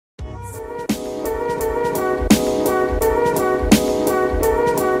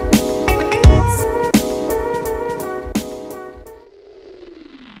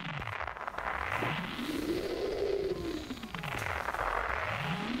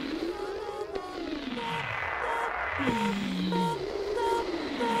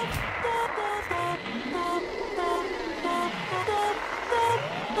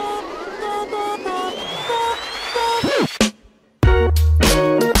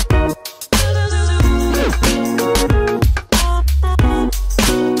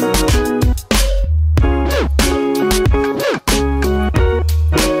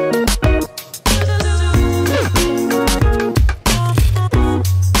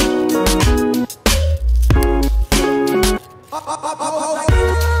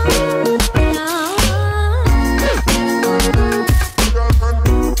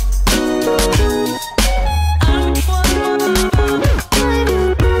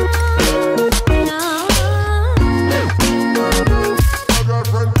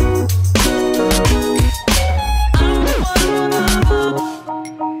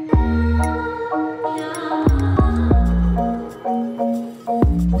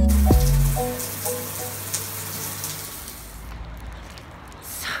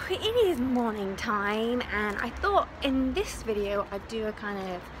It is morning time, and I thought in this video I'd do a kind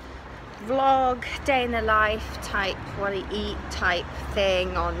of vlog, day in the life type, what I eat type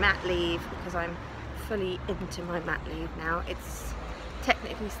thing on mat leave, because I'm fully into my mat leave now. It's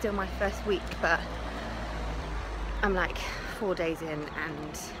technically still my first week, but I'm like 4 days in,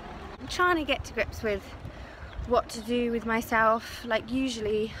 and I'm trying to get to grips with what to do with myself. Like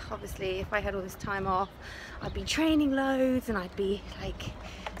usually, obviously, if I had all this time off, I'd be training loads and I'd be like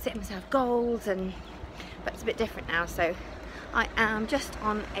setting myself goals, but it's a bit different now. So I am just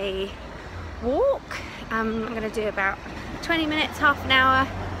on a walk. I'm going to do about 20 minutes, half an hour.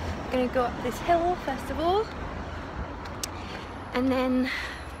 I'm going to go up this hill first of all, and then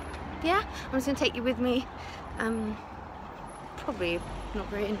yeah, I'm just going to take you with me. Probably not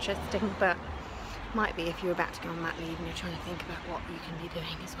very interesting, but might be if you're about to go on mat leave and you're trying to think about what you can be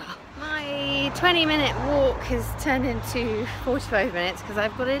doing as well. My 20-minute walk has turned into 45 minutes because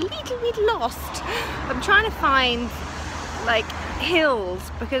I've got a little bit lost. I'm trying to find like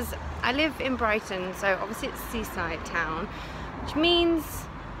hills, because I live in Brighton, so obviously it's a seaside town, which means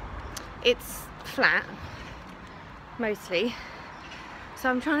it's flat mostly. So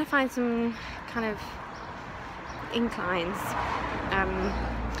I'm trying to find some kind of inclines.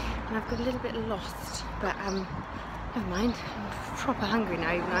 And I've got a little bit lost, but never mind. I'm proper hungry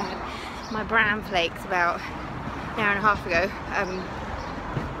now, even though I had my bran flakes about an hour and a half ago.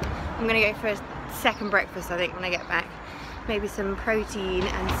 I'm gonna go for a second breakfast, I think, when I get back. Maybe some protein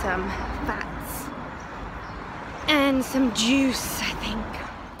and some fats and some juice, I think.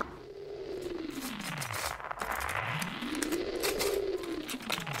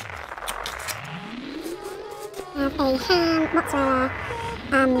 I have a ham, mozzarella,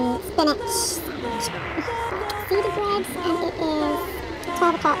 spinach, seeded bread, and it is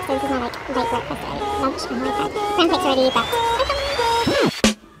 12 o'clock, so this is my like late breakfast, lunch. I'm really tired. Bran flakes already, but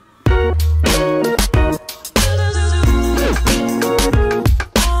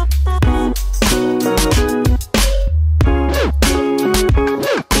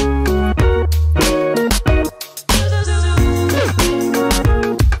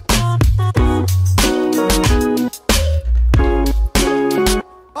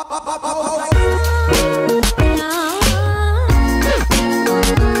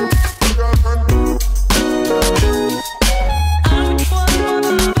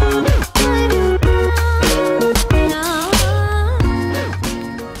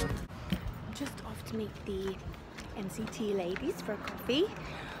ladies for a coffee.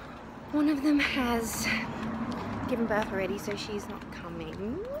 One of them has given birth already, so she's not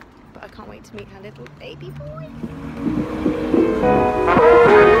coming, but I can't wait to meet her little baby boy.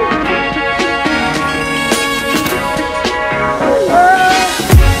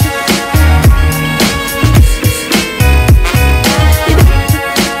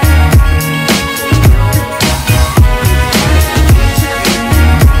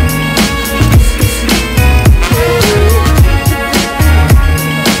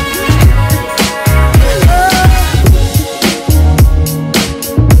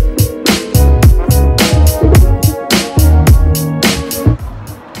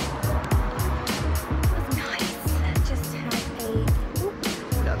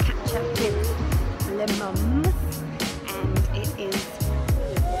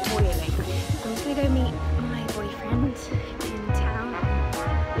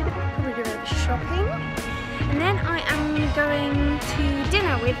 Going to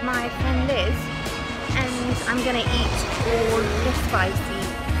dinner with my friend Liz, and I'm gonna eat all the spicy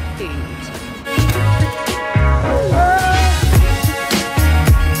food.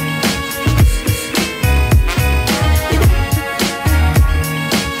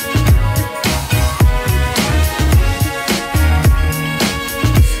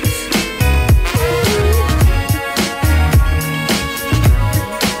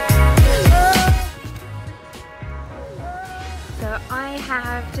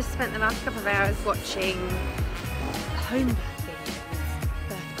 have just spent the last couple of hours watching home birth videos,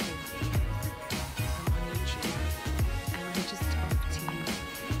 birth videos on YouTube, and I'm just off to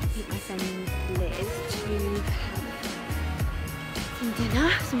meet my friend Liz to have some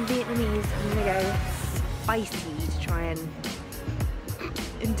dinner, some Vietnamese. I'm gonna go spicy to try and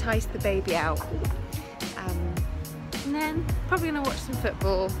entice the baby out, and then probably gonna watch some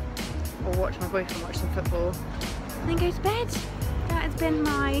football, or watch my boyfriend watch some football, and then go to bed. That has been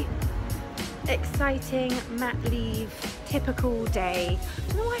my exciting mat leave typical day. I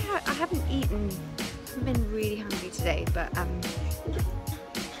don't know why I haven't eaten. I've been really hungry today, but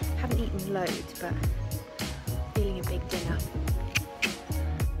haven't eaten loads, but feeling a big dinner.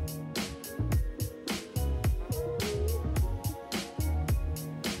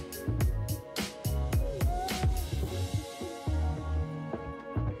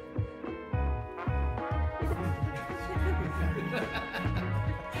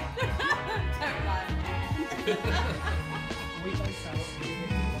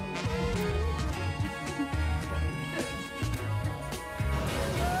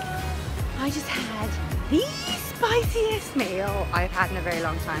 I just had the spiciest meal I've had in a very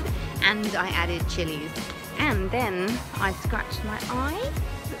long time, and I added chilies, and then I scratched my eye,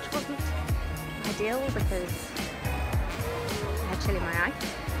 which wasn't ideal because I had chili in my eye,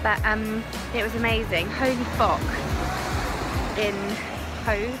 but it was amazing. Holy Fock in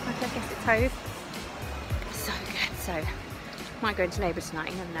Hove, I guess it's Hove. So good. So might go into labour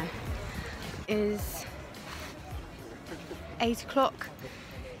tonight, you never know. It is 8 o'clock.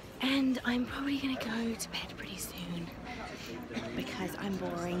 And I'm probably going to go to bed pretty soon because I'm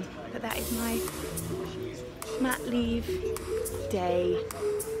boring. But that is my mat leave day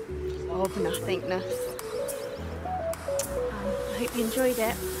of nothingness. I hope you enjoyed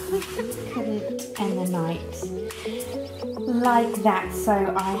it. Couldn't end the night like that.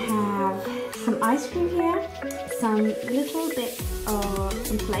 So I have some ice cream here, some little bits of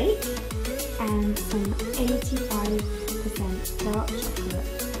some flake, and some 85% dark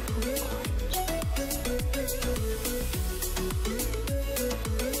chocolate